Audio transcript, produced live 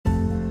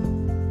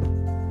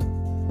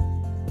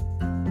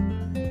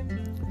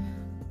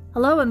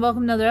Hello and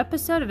welcome to another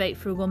episode of 8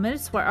 Frugal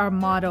Minutes, where our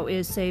motto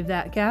is Save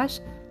That Cash.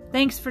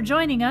 Thanks for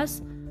joining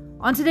us.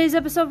 On today's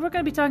episode, we're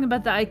going to be talking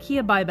about the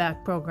IKEA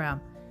buyback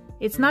program.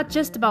 It's not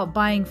just about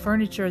buying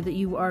furniture that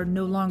you are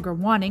no longer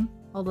wanting,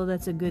 although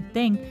that's a good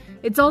thing.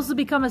 It's also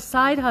become a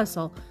side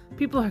hustle.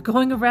 People are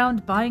going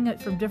around buying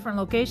it from different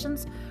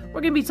locations.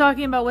 We're going to be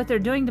talking about what they're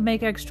doing to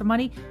make extra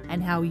money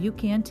and how you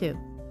can too.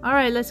 All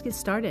right, let's get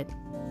started.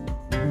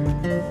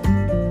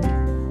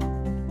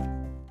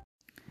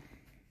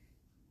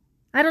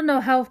 I don't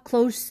know how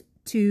close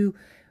to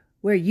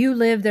where you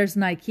live there's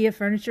an IKEA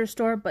furniture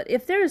store, but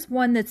if there's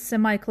one that's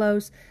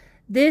semi-close,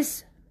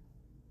 this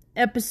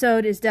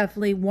episode is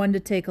definitely one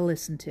to take a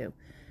listen to.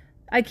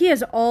 IKEA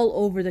is all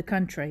over the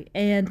country,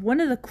 and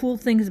one of the cool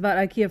things about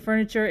IKEA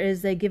furniture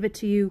is they give it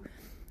to you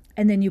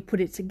and then you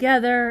put it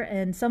together,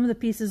 and some of the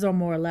pieces are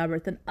more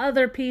elaborate than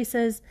other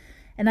pieces.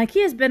 And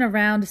IKEA has been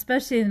around,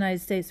 especially in the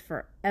United States,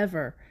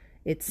 forever,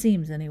 it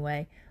seems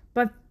anyway.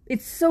 But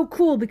it's so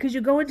cool because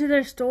you go into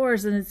their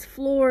stores and it's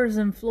floors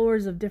and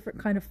floors of different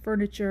kind of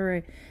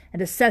furniture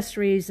and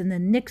accessories and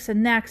then nicks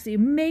and knacks that you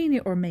may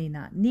or may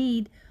not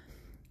need.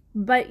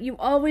 But you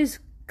always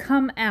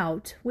come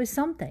out with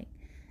something.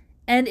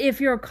 And if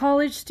you're a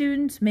college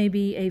student,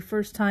 maybe a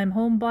first-time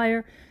home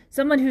buyer,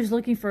 someone who's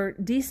looking for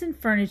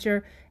decent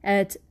furniture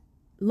at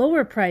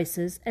lower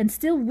prices and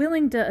still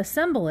willing to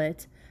assemble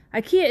it,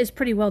 IKEA is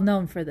pretty well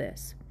known for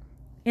this.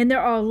 And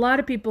there are a lot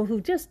of people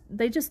who just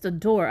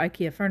adore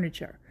IKEA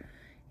furniture.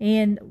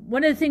 And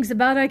one of the things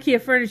about IKEA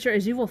furniture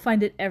is you will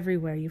find it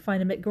everywhere. You find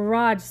them at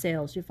garage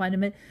sales. You find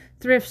them at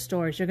thrift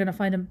stores. You're going to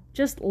find them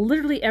just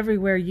literally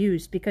everywhere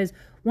used, because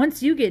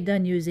once you get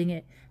done using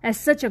it, it has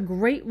such a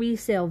great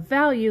resale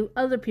value,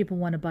 other people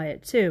want to buy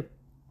it too.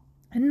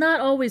 And not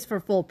always for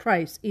full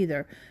price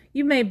either.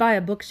 You may buy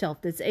a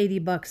bookshelf that's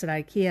 $80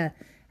 at IKEA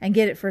and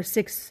get it for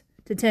 $6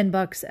 to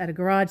 $10 at a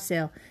garage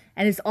sale.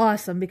 And it's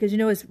awesome because you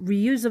know it's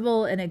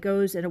reusable and it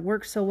goes and it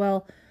works so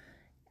well.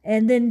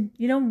 And then,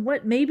 you know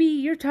what, maybe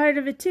you're tired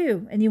of it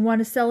too and you want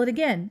to sell it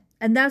again.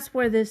 And that's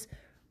where this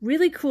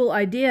really cool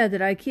idea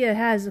that IKEA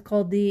has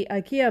called the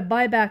IKEA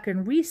Buyback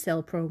and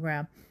Resale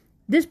Program.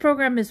 This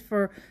program is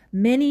for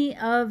many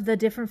of the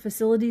different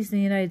facilities in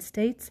the United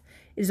States.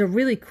 It is a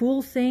really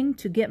cool thing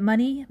to get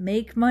money,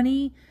 make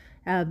money,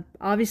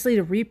 obviously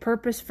to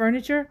repurpose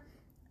furniture.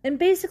 And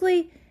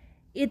basically,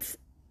 it's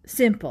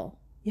simple.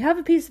 You have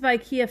a piece of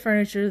IKEA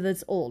furniture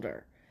that's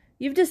older.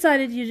 You've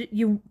decided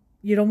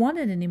you don't want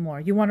it anymore.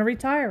 You want to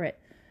retire it.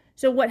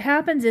 So what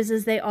happens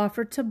is they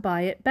offer to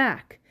buy it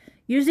back.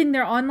 Using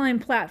their online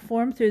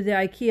platform through the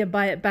IKEA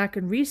Buy It Back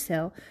and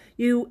Resale,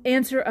 you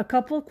answer a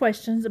couple of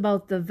questions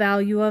about the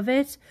value of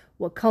it,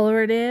 what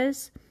color it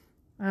is,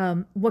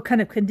 what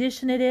kind of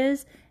condition it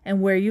is,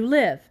 and where you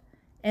live.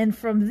 And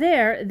from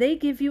there, they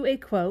give you a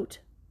quote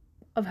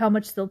of how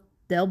much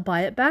they'll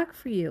buy it back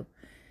for you.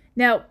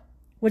 Now,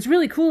 what's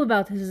really cool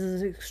about this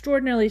is it's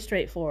extraordinarily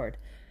straightforward.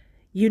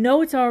 You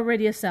know it's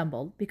already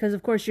assembled because,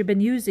 of course, you've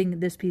been using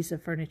this piece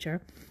of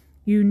furniture.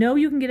 You know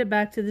you can get it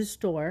back to the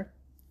store.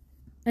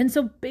 And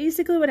so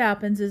basically what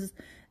happens is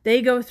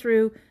they go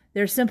through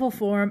their simple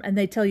form and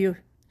they tell you,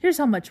 here's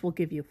how much we'll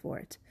give you for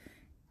it.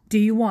 Do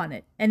you want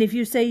it? And if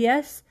you say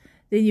yes,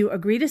 then you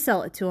agree to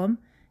sell it to them.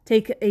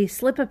 Take a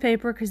slip of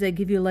paper because they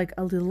give you like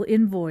a little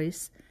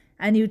invoice.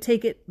 And you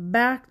take it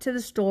back to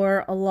the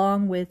store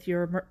along with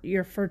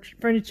your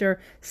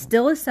furniture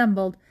still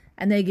assembled,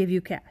 and they give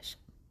you cash.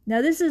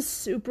 Now, this is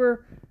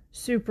super,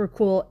 super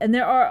cool, and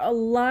there are a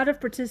lot of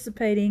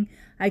participating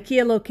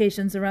IKEA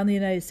locations around the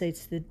United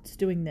States that's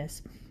doing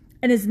this,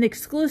 and is an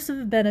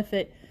exclusive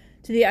benefit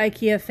to the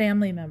IKEA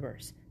family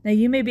members. Now,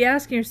 you may be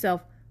asking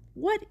yourself,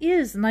 what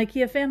is an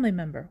IKEA family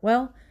member?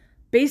 Well,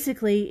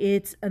 basically,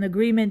 it's an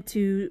agreement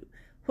to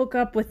hook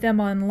up with them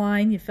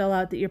online. You fill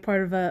out that you're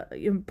part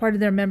of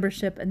their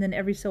membership, and then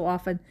every so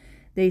often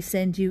they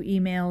send you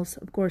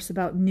emails, of course,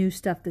 about new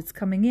stuff that's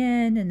coming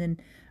in, and then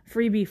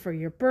freebie for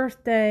your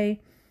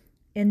birthday.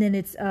 And then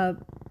it's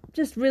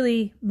just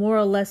really more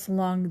or less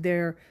along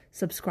their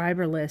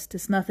subscriber list.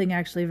 It's nothing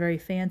actually very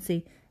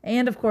fancy.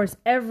 And of course,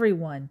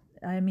 everyone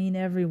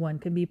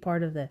can be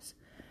part of this.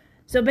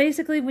 So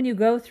basically, when you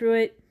go through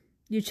it,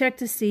 you check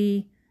to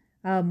see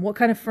what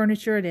kind of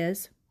furniture it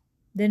is.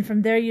 Then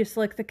from there, you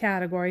select the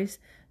categories.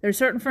 There are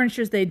certain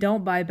furnitures they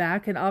don't buy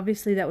back, and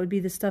obviously that would be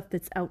the stuff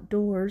that's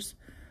outdoors,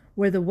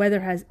 where the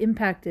weather has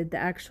impacted the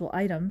actual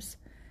items.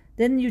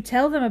 Then you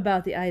tell them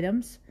about the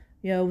items,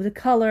 you know, the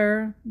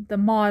color, the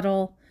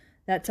model,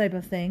 that type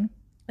of thing.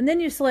 And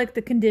then you select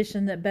the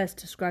condition that best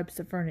describes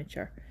the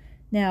furniture.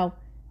 Now,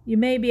 you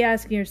may be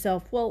asking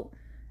yourself, well,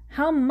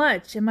 how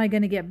much am I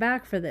going to get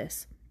back for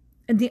this?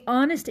 And the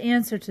honest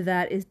answer to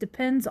that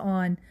depends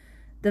on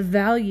the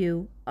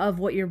value of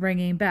what you're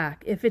bringing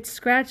back. If it's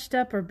scratched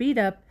up or beat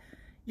up,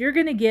 you're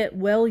going to get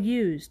well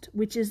used,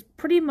 which is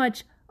pretty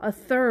much a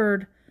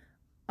third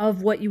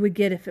of what you would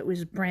get if it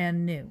was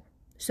brand new.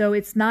 So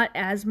it's not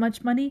as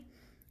much money.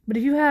 But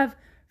if you have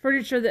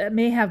furniture that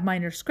may have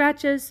minor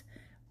scratches,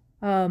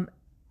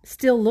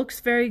 still looks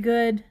very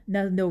good,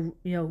 no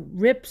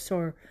rips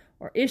or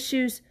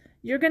issues,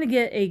 you're going to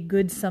get a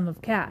good sum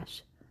of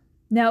cash.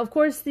 Now, of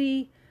course,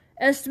 the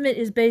estimate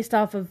is based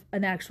off of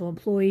an actual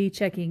employee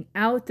checking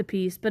out the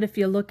piece, but if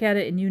you look at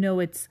it and you know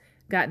it's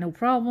got no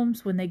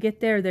problems, when they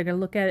get there, they're going to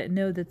look at it and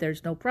know that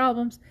there's no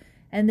problems,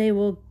 and they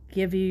will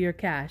give you your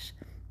cash.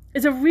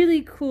 It's a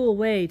really cool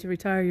way to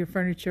retire your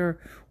furniture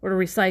or to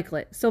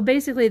recycle it. So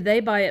basically, they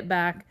buy it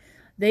back,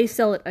 they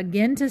sell it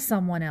again to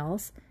someone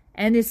else,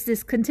 and it's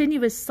this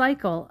continuous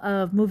cycle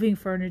of moving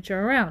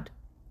furniture around.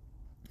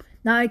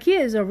 Now, IKEA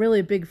is a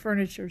really big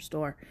furniture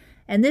store,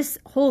 and this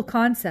whole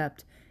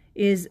concept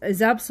is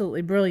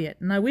absolutely brilliant,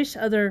 and I wish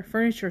other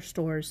furniture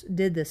stores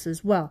did this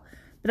as well.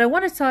 But I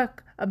want to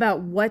talk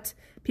about what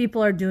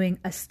people are doing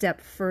a step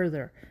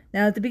further.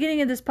 Now, at the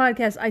beginning of this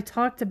podcast, I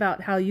talked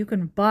about how you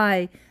can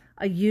buy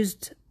a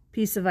used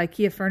piece of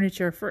IKEA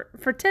furniture for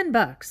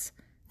 $10,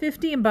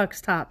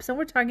 $15 tops. So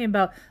we're talking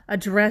about a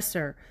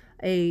dresser,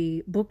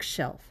 a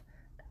bookshelf,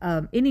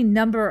 any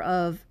number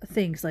of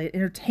things like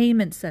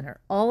entertainment center,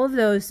 all of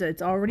those.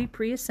 It's already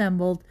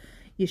pre-assembled.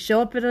 You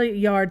show up at a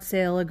yard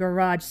sale, a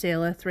garage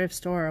sale, a thrift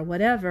store, or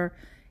whatever.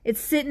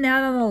 It's sitting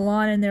out on the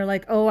lawn, and they're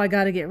like, "Oh, I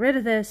got to get rid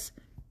of this."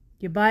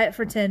 You buy it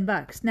for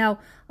 $10. Now,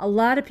 a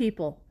lot of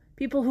people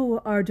who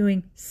are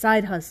doing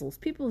side hustles,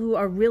 people who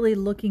are really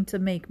looking to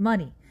make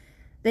money,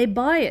 they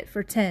buy it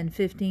for $10,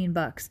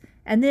 $15,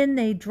 and then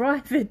they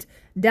drive it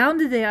down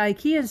to the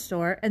IKEA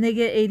store and they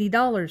get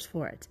 $80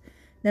 for it.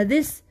 Now,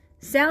 this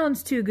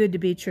sounds too good to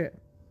be true.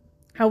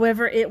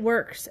 However, it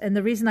works, and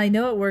the reason I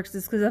know it works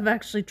is because I've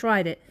actually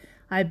tried it.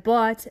 I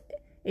bought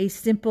a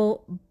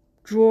simple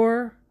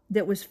drawer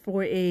that was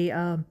for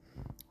a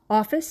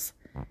office.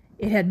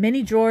 It had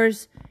many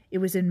drawers. It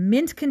was in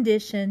mint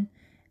condition.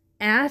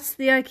 At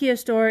the IKEA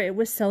store, it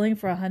was selling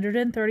for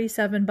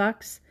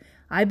 $137.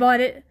 I bought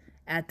it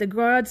at the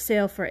garage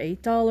sale for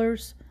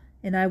 $8,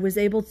 and I was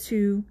able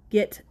to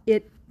get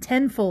it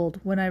tenfold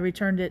when I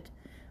returned it.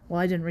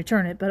 Well, I didn't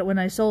return it, but when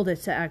I sold it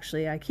to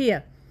actually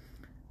IKEA.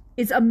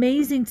 It's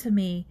amazing to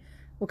me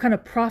what kind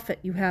of profit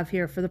you have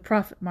here for the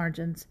profit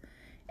margins.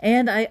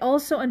 And I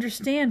also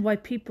understand why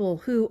people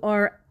who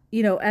are,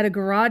 at a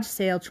garage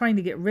sale trying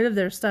to get rid of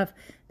their stuff,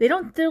 they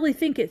don't really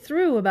think it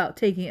through about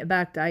taking it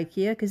back to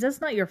IKEA, because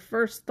that's not your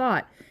first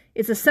thought.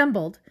 It's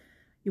assembled.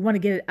 You want to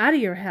get it out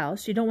of your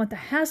house. You don't want the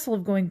hassle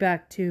of going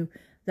back to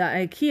the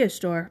IKEA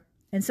store.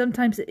 And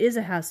sometimes it is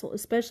a hassle,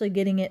 especially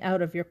getting it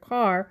out of your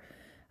car.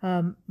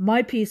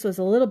 My piece was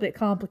a little bit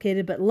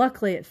complicated, but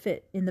luckily it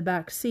fit in the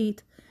back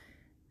seat.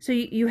 So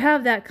you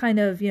have that kind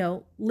of,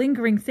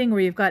 lingering thing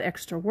where you've got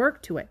extra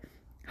work to it.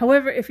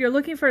 However, if you're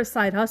looking for a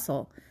side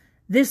hustle,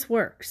 this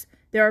works.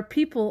 There are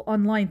people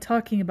online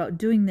talking about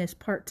doing this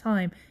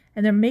part-time,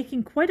 and they're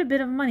making quite a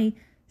bit of money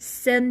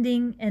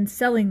sending and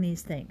selling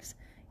these things.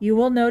 You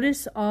will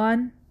notice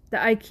on the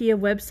IKEA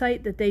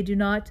website that they do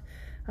not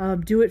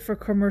do it for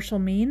commercial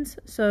means.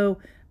 So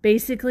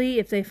basically,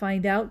 if they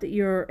find out that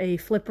you're a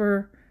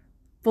flipper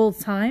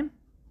full-time,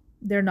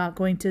 they're not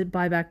going to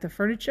buy back the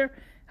furniture.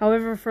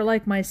 However, for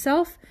like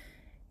myself,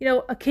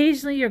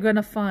 occasionally you're going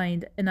to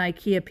find an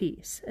IKEA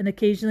piece, and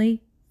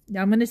occasionally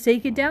I'm going to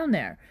take it down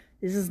there.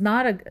 This is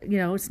not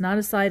it's not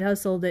a side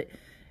hustle that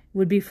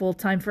would be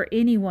full-time for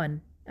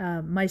anyone,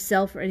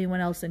 myself or anyone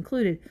else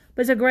included.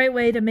 But it's a great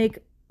way to make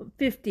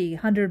 $50,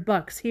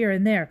 $100 here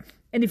and there.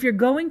 And if you're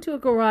going to a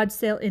garage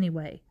sale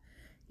anyway,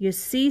 you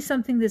see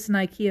something that's an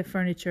IKEA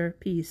furniture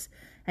piece,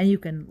 and you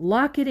can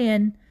lock it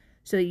in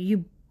so that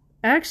you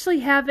actually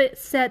have it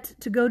set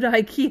to go to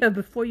IKEA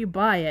before you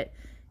buy it.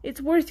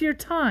 It's worth your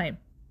time.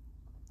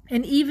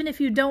 And even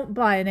if you don't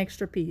buy an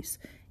extra piece,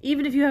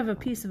 even if you have a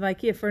piece of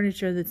IKEA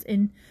furniture that's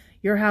in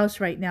your house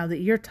right now that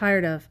you're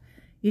tired of,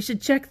 you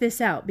should check this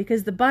out,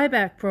 because the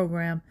buyback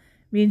program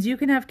means you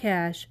can have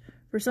cash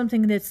for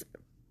something that's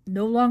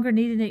no longer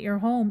needed at your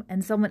home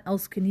and someone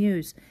else can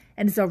use.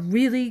 And it's a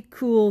really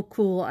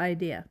cool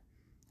idea.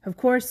 Of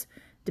course,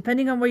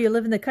 depending on where you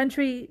live in the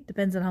country,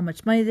 depends on how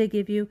much money they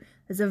give you.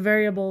 It's a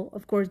variable,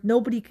 of course,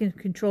 nobody can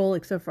control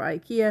except for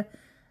IKEA.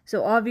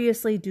 So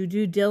obviously do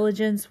due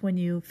diligence when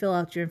you fill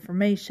out your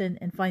information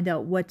and find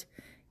out what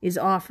is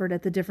offered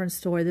at the different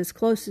store that's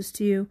closest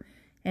to you,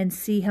 and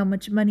see how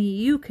much money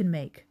you can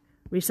make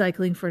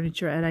recycling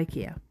furniture at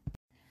IKEA.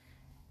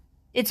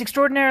 It's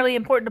extraordinarily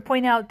important to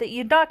point out that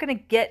you're not going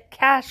to get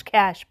cash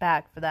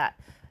back for that.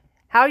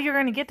 How you're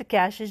going to get the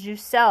cash is you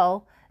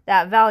sell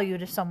that value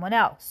to someone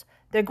else.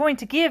 They're going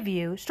to give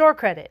you store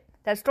credit.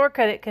 That store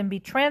credit can be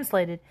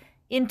translated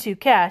into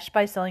cash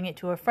by selling it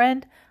to a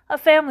friend, a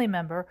family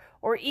member,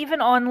 or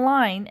even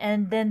online,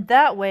 and then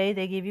that way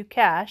they give you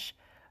cash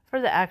for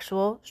the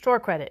actual store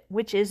credit,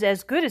 which is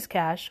as good as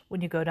cash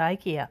when you go to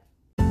IKEA.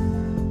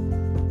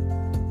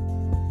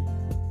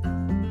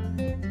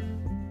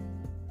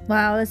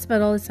 Wow, that's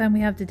about all the time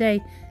we have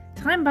today.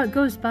 Time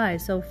goes by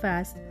so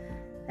fast.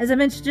 As I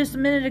mentioned just a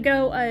minute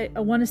ago, I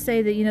want to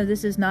say that,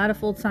 this is not a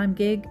full-time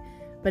gig,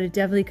 but it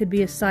definitely could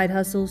be a side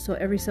hustle. So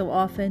every so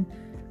often,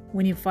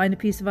 when you find a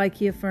piece of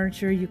IKEA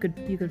furniture, you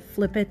could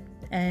flip it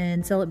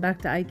and sell it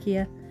back to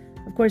IKEA.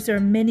 Of course, there are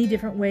many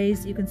different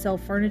ways you can sell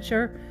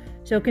furniture,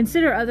 so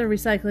consider other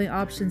recycling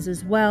options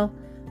as well.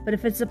 But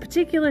if it's a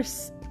particular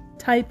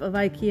type of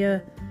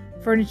IKEA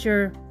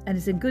furniture and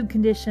is in good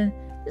condition,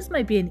 this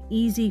might be an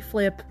easy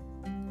flip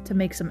to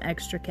make some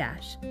extra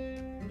cash.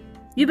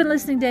 You've been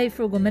listening to 8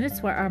 Frugal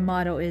Minutes, where our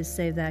motto is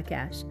Save That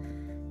Cash.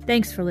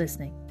 Thanks for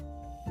listening.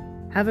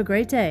 Have a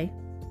great day.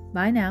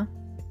 Bye now.